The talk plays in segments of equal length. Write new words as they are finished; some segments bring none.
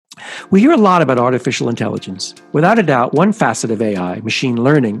We hear a lot about artificial intelligence. Without a doubt, one facet of AI, machine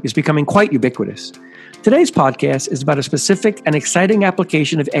learning, is becoming quite ubiquitous. Today's podcast is about a specific and exciting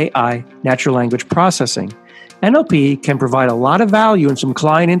application of AI, natural language processing. NLP can provide a lot of value in some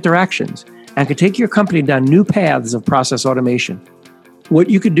client interactions and can take your company down new paths of process automation. What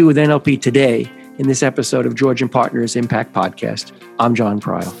you could do with NLP today in this episode of George & Partners Impact Podcast. I'm Jon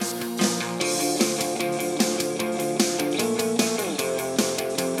Prial.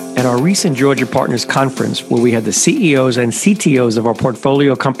 At our recent George & Partners conference, where we had the CEOs and CTOs of our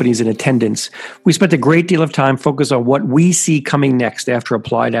portfolio companies in attendance, we spent a great deal of time focused on what we see coming next after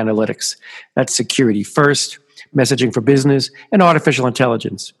applied analytics. That's security first, messaging for business, and artificial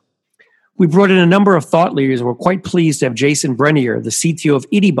intelligence. We brought in a number of thought leaders and we're quite pleased to have Jason Brenier, the CTO of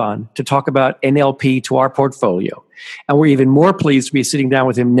Idibon, to talk about NLP to our portfolio. And we're even more pleased to be sitting down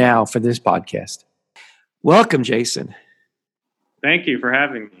with him now for this podcast. Welcome, Jason. Thank you for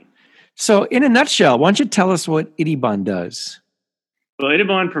having me. So in a nutshell, why don't you tell us what Idibon does? Well,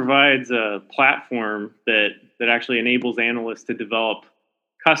 Idibon provides a platform that actually enables analysts to develop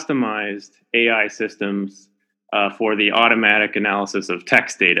customized AI systems for the automatic analysis of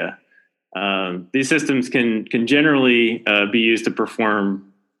text data. These systems can generally be used to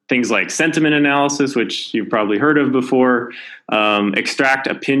perform things like sentiment analysis, which you've probably heard of before, extract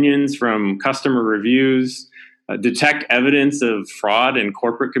opinions from customer reviews, detect evidence of fraud in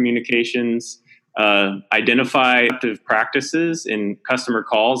corporate communications, identify active practices in customer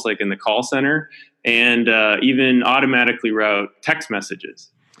calls, like in the call center, and even automatically route text messages.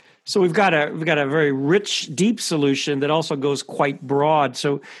 So we've got a very rich, deep solution that also goes quite broad.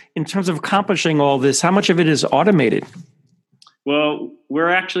 So in terms of accomplishing all this, how much of it is automated? Well,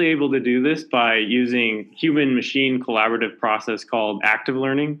 we're actually able to do this by using human-machine collaborative process called active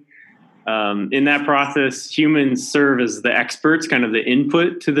learning. In that process, humans serve as the experts, kind of the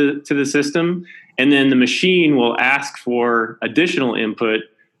input to the system, and then the machine will ask for additional input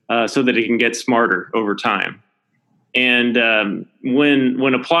so that it can get smarter over time. And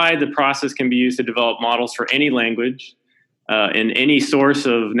when applied, the process can be used to develop models for any language and any source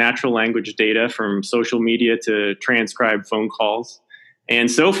of natural language data, from social media to transcribed phone calls. And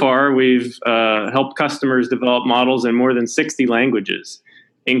so far, we've helped customers develop models in more than 60 languages,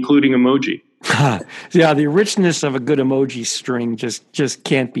 including emoji. Yeah, the richness of a good emoji string just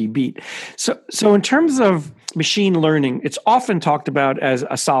can't be beat. So in terms of machine learning, it's often talked about as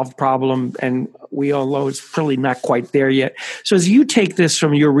a solved problem, and we all know it's probably not quite there yet. So as you take this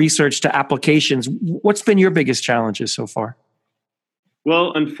from your research to applications, what's been your biggest challenges so far?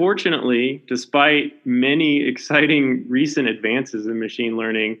 Well, unfortunately, despite many exciting recent advances in machine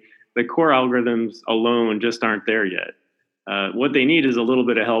learning, the core algorithms alone just aren't there yet. What they need is a little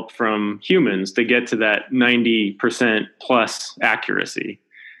bit of help from humans to get to that 90% plus accuracy.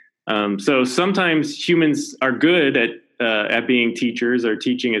 So sometimes humans are good at being teachers or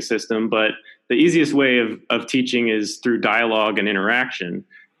teaching a system, but the easiest way of teaching is through dialogue and interaction.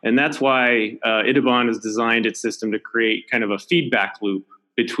 And that's why Idibon has designed its system to create kind of a feedback loop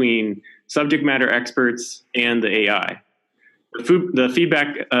between subject matter experts and the AI. The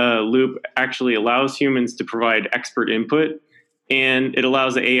feedback loop actually allows humans to provide expert input, and it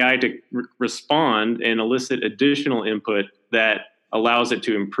allows the AI to respond and elicit additional input that allows it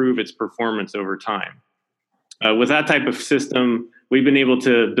to improve its performance over time. With that type of system, we've been able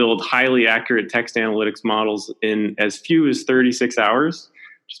to build highly accurate text analytics models in as few as 36 hours,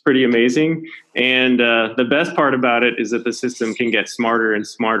 which is pretty amazing. And the best part about it is that the system can get smarter and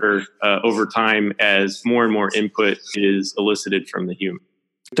smarter over time as more and more input is elicited from the human.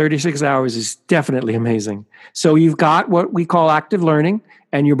 36 hours is definitely amazing. So you've got what we call active learning,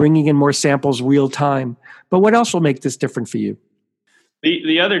 and you're bringing in more samples real time. But what else will make this different for you?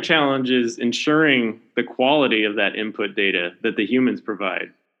 The other challenge is ensuring the quality of that input data that the humans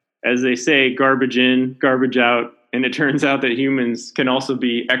provide. As they say, garbage in, garbage out. And it turns out that humans can also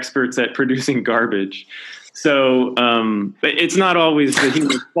be experts at producing garbage. So it's not always the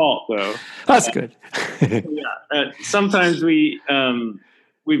human's fault, though. That's good. Sometimes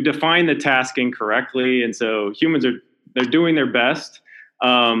we've defined the task incorrectly, and so they're doing their best,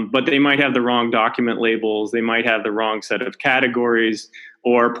 but they might have the wrong document labels. They might have the wrong set of categories,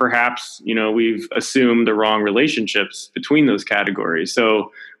 or perhaps we've assumed the wrong relationships between those categories.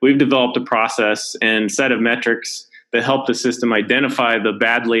 So we've developed a process and set of metrics that help the system identify the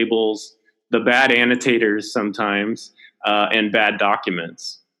bad labels, the bad annotators sometimes, and bad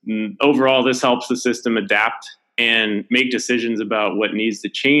documents. And overall, this helps the system adapt and make decisions about what needs to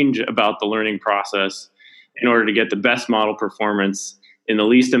change about the learning process in order to get the best model performance in the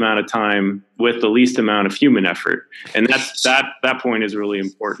least amount of time with the least amount of human effort. And that point is really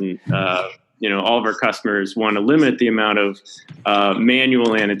important. All of our customers want to limit the amount of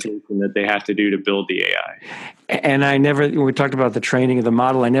manual annotation that they have to do to build the AI. And when we talked about the training of the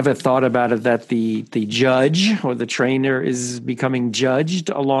model, I never thought about it that the judge or the trainer is becoming judged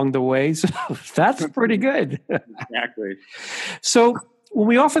along the way. So that's pretty good. Exactly. So when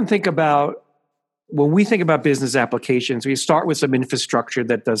we think about business applications, we start with some infrastructure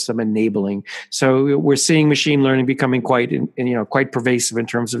that does some enabling. So we're seeing machine learning becoming quite pervasive in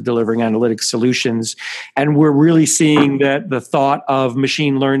terms of delivering analytic solutions. And we're really seeing that the thought of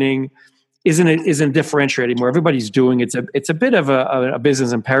machine learning isn't differentiated anymore. Everybody's doing it. It's a bit of a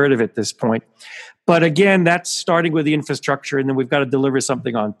business imperative at this point. But again, that's starting with the infrastructure, and then we've got to deliver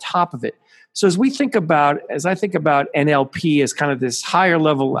something on top of it. So as I think about NLP as kind of this higher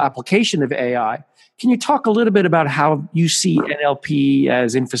level application of AI, can you talk a little bit about how you see NLP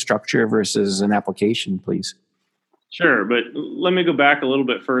as infrastructure versus an application, please? Sure, but let me go back a little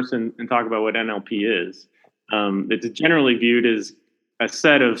bit first and talk about what NLP is. It's generally viewed as a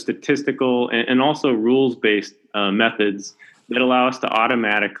set of statistical and also rules-based methods that allow us to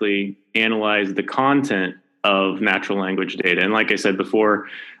automatically analyze the content of natural language data. And like I said before,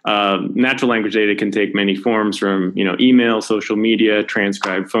 natural language data can take many forms, from email, social media,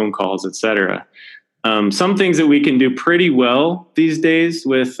 transcribed phone calls, etc. Some things that we can do pretty well these days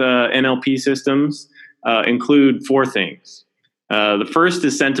with NLP systems include four things. The first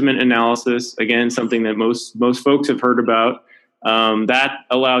is sentiment analysis. Again, something that most folks have heard about. That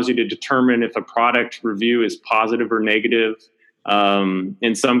allows you to determine if a product review is positive or negative.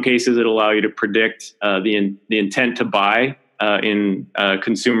 In some cases, it'll allow you to predict the intent to buy in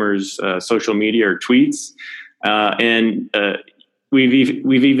consumers' social media or tweets.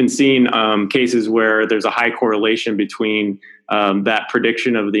 We've even seen cases where there's a high correlation between that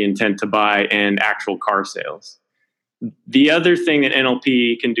prediction of the intent to buy and actual car sales. The other thing that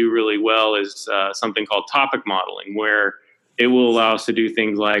NLP can do really well is something called topic modeling, where it will allow us to do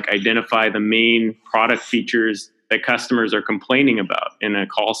things like identify the main product features that customers are complaining about in a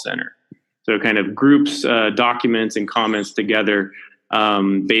call center. So it kind of groups documents and comments together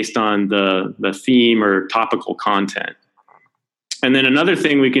based on the theme or topical content. And then another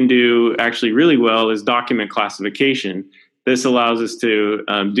thing we can do actually really well is document classification. This allows us to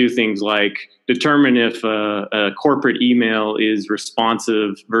do things like determine if a corporate email is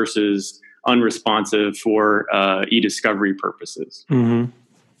responsive versus unresponsive for e-discovery purposes. Mm-hmm.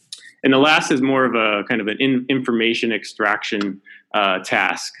 And the last is more of a kind of an information extraction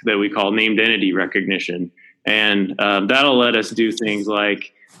task that we call named entity recognition. And that'll let us do things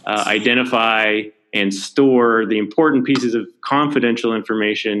like identify and store the important pieces of confidential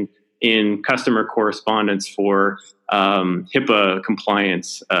information in customer correspondence for HIPAA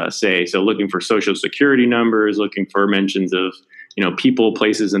compliance, say. So looking for social security numbers, looking for mentions of people,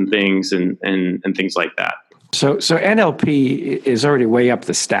 places, and things, and things like that. So NLP is already way up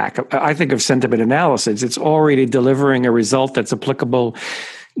the stack. I think of sentiment analysis. It's already delivering a result that's applicable.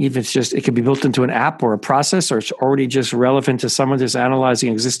 Even it could be built into an app or a process, or it's already just relevant to someone just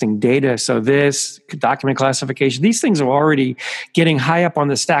analyzing existing data. So this document classification, these things are already getting high up on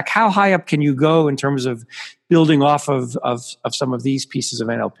the stack. How high up can you go in terms of building off of some of these pieces of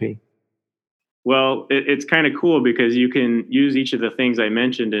NLP? Well, it's kind of cool because you can use each of the things I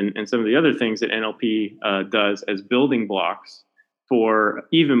mentioned and some of the other things that NLP does as building blocks for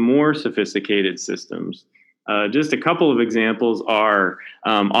even more sophisticated systems. Just a couple of examples are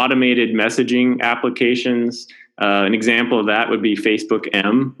automated messaging applications. An example of that would be Facebook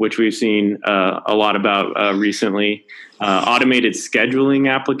M, which we've seen a lot about recently. Automated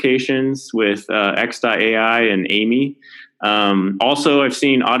scheduling applications with X.AI and Amy. Also, I've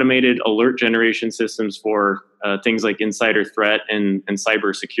seen automated alert generation systems for things like insider threat and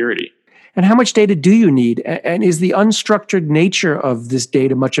cybersecurity. And how much data do you need? And is the unstructured nature of this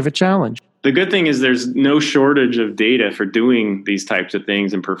data much of a challenge? The good thing is there's no shortage of data for doing these types of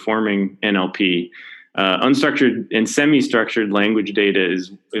things and performing NLP. Unstructured and semi-structured language data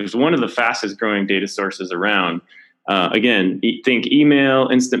is one of the fastest growing data sources around. Again, think email,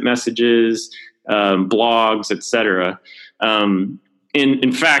 instant messages, blogs, etc.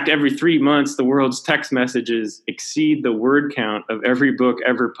 In fact, every 3 months, the world's text messages exceed the word count of every book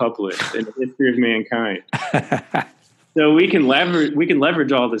ever published in the history of mankind. So we can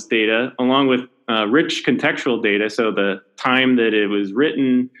leverage all this data along with rich contextual data. So the time that it was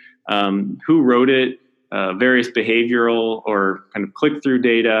written, who wrote it, various behavioral or kind of click-through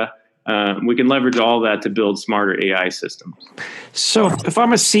data. We can leverage all that to build smarter AI systems. So if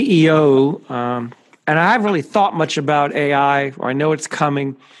I'm a CEO, And I haven't really thought much about AI, or I know it's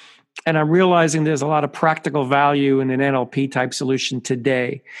coming. And I'm realizing there's a lot of practical value in an NLP type solution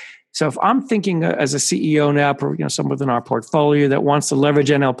today. So if I'm thinking as a CEO now, someone within our portfolio that wants to leverage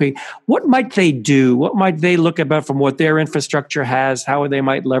NLP, what might they do? What might they look about from what their infrastructure has? How they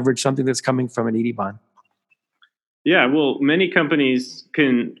might leverage something that's coming from an Idibon? Yeah, well, many companies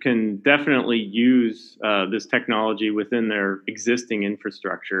can definitely use this technology within their existing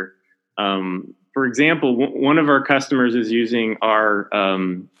infrastructure. For example, one of our customers is using our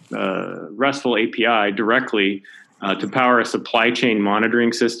RESTful API directly to power a supply chain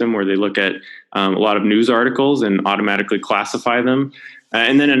monitoring system where they look at a lot of news articles and automatically classify them.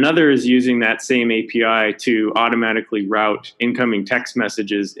 And then another is using that same API to automatically route incoming text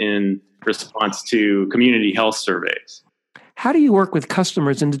messages in response to community health surveys. How do you work with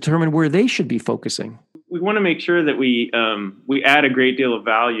customers and determine where they should be focusing? We want to make sure that we add a great deal of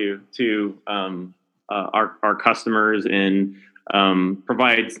value to our customers and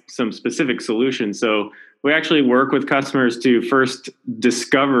provide some specific solutions. So we actually work with customers to first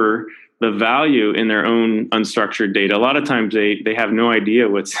discover the value in their own unstructured data. A lot of times they have no idea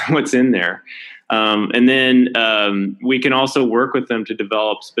what's in there. And then we can also work with them to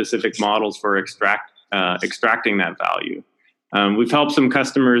develop specific models for extracting that value. We've helped some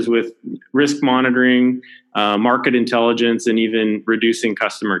customers with risk monitoring, market intelligence, and even reducing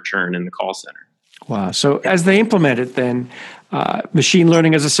customer churn in the call center. Wow. So as they implement it then, machine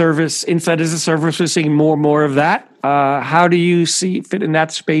learning as a service, insight as a service, we're seeing more and more of that. How do you see it fit in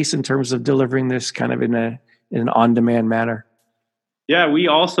that space in terms of delivering this kind of in an on-demand manner? Yeah, we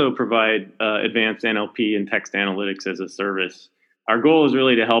also provide advanced NLP and text analytics as a service. Our goal is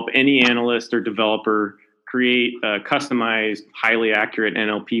really to help any analyst or developer create a customized, highly accurate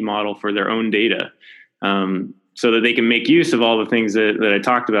NLP model for their own data, so that they can make use of all the things that I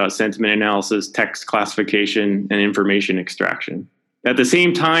talked about: sentiment analysis, text classification, and information extraction. At the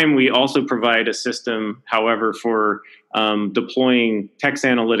same time, we also provide a system, however, for deploying text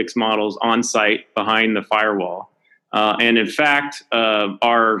analytics models on site behind the firewall. And in fact,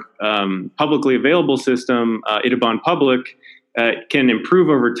 our publicly available system, Idibon Public, can improve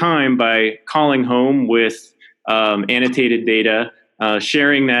over time by calling home with annotated data,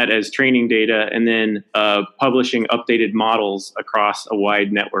 sharing that as training data, and then publishing updated models across a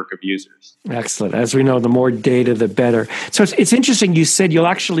wide network of users. Excellent. As we know, the more data, the better. So it's interesting. You said you'll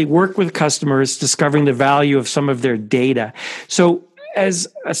actually work with customers discovering the value of some of their data. So as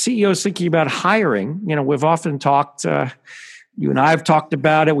a CEO is thinking about hiring, we've often talked, you and I have talked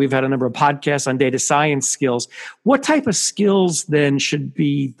about it. We've had a number of podcasts on data science skills. What type of skills then should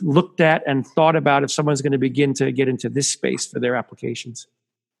be looked at and thought about if someone's going to begin to get into this space for their applications?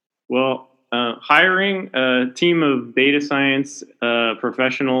 Well, hiring a team of data science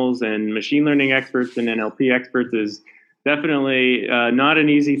professionals and machine learning experts and NLP experts is definitely not an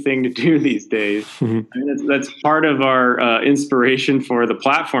easy thing to do these days. Mm-hmm. I mean, that's part of our inspiration for the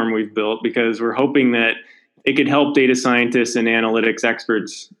platform we've built, because we're hoping that it could help data scientists and analytics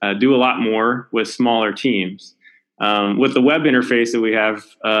experts do a lot more with smaller teams. With the web interface that we have,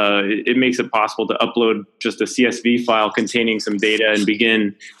 it makes it possible to upload just a CSV file containing some data and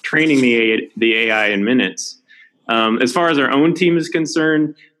begin training the AI in minutes. As far as our own team is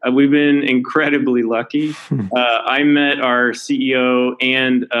concerned, we've been incredibly lucky. I met our CEO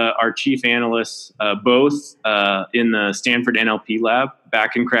and our chief analysts both in the Stanford NLP lab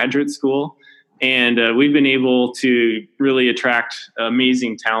back in graduate school. And we've been able to really attract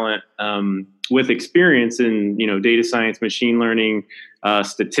amazing talent with experience in data science, machine learning,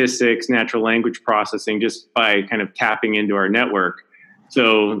 statistics, natural language processing, just by kind of tapping into our network.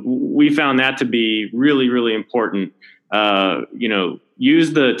 So we found that to be really, really important.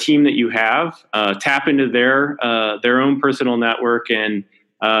 Use the team that you have, tap into their own personal network, and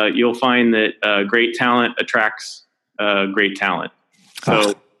you'll find that great talent attracts great talent.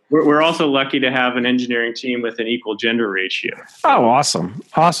 So we're also lucky to have an engineering team with an equal gender ratio. Oh, awesome.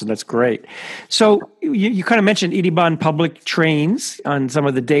 That's great. So you kind of mentioned Idibon Public trains on some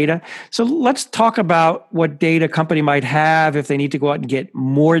of the data. So let's talk about what data a company might have if they need to go out and get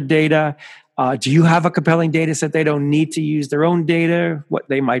more data. Do you have a compelling data set they don't need to use their own data, what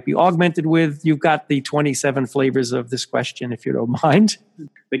they might be augmented with? You've got the 27 flavors of this question, if you don't mind.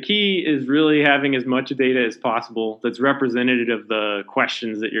 The key is really having as much data as possible that's representative of the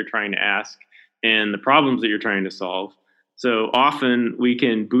questions that you're trying to ask and the problems that you're trying to solve. So often we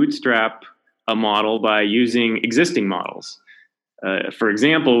can bootstrap a model by using existing models. For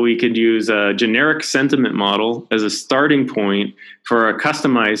example, we could use a generic sentiment model as a starting point for a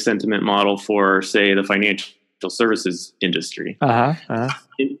customized sentiment model for, say, the financial services industry.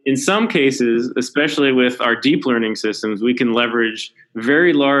 In some cases, especially with our deep learning systems, we can leverage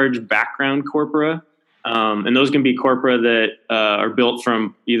very large background corpora. And those can be corpora that are built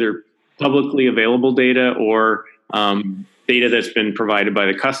from either publicly available data or data that's been provided by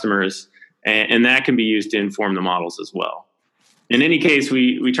the customers. And that can be used to inform the models as well. In any case,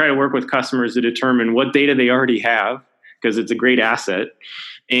 we try to work with customers to determine what data they already have, because it's a great asset.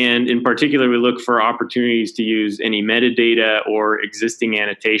 And in particular, we look for opportunities to use any metadata or existing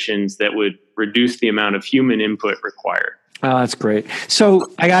annotations that would reduce the amount of human input required. Oh, that's great. So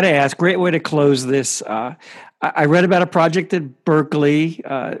I got to ask, great way to close this. I read about a project at Berkeley.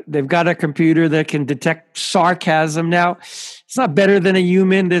 They've got a computer that can detect sarcasm. Now, it's not better than a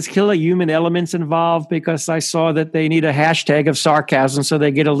human. There's still human elements involved, because I saw that they need a hashtag of sarcasm, so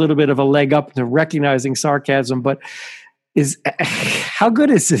they get a little bit of a leg up to recognizing sarcasm. But how good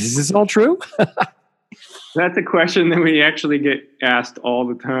is this? Is this all true? That's a question that we actually get asked all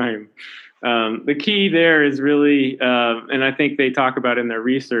the time. The key there is really, and I think they talk about in their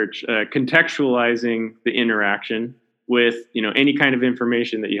research, contextualizing the interaction with any kind of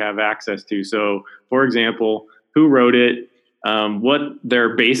information that you have access to. So, for example, who wrote it, what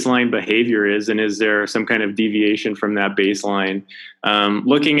their baseline behavior is, and is there some kind of deviation from that baseline?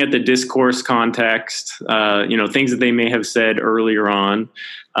 Looking at the discourse context, things that they may have said earlier on,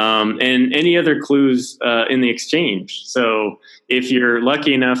 and any other clues in the exchange. So if you're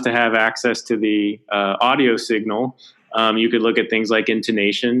lucky enough to have access to the audio signal, you could look at things like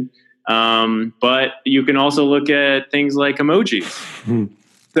intonation, but you can also look at things like emojis.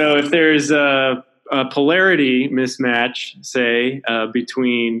 So if there's a polarity mismatch, say,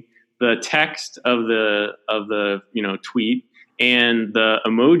 between the text of the tweet and the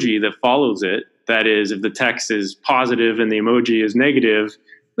emoji that follows it, that is, if the text is positive and the emoji is negative,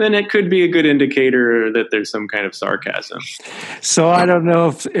 then it could be a good indicator that there's some kind of sarcasm. So I don't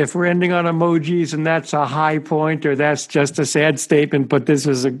know if we're ending on emojis and that's a high point or that's just a sad statement, but this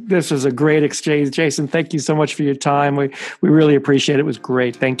was a great exchange. Jason, thank you so much for your time. We really appreciate it. It was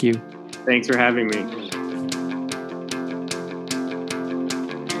great. Thank you. Thanks for having me.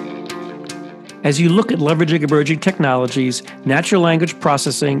 As you look at leveraging emerging technologies, natural language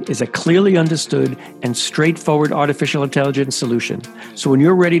processing is a clearly understood and straightforward artificial intelligence solution. So when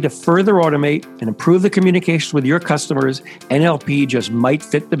you're ready to further automate and improve the communications with your customers, NLP just might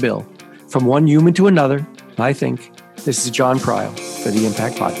fit the bill. From one human to another, I think. This is Jon Prial for the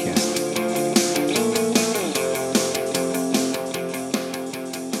Impact Podcast.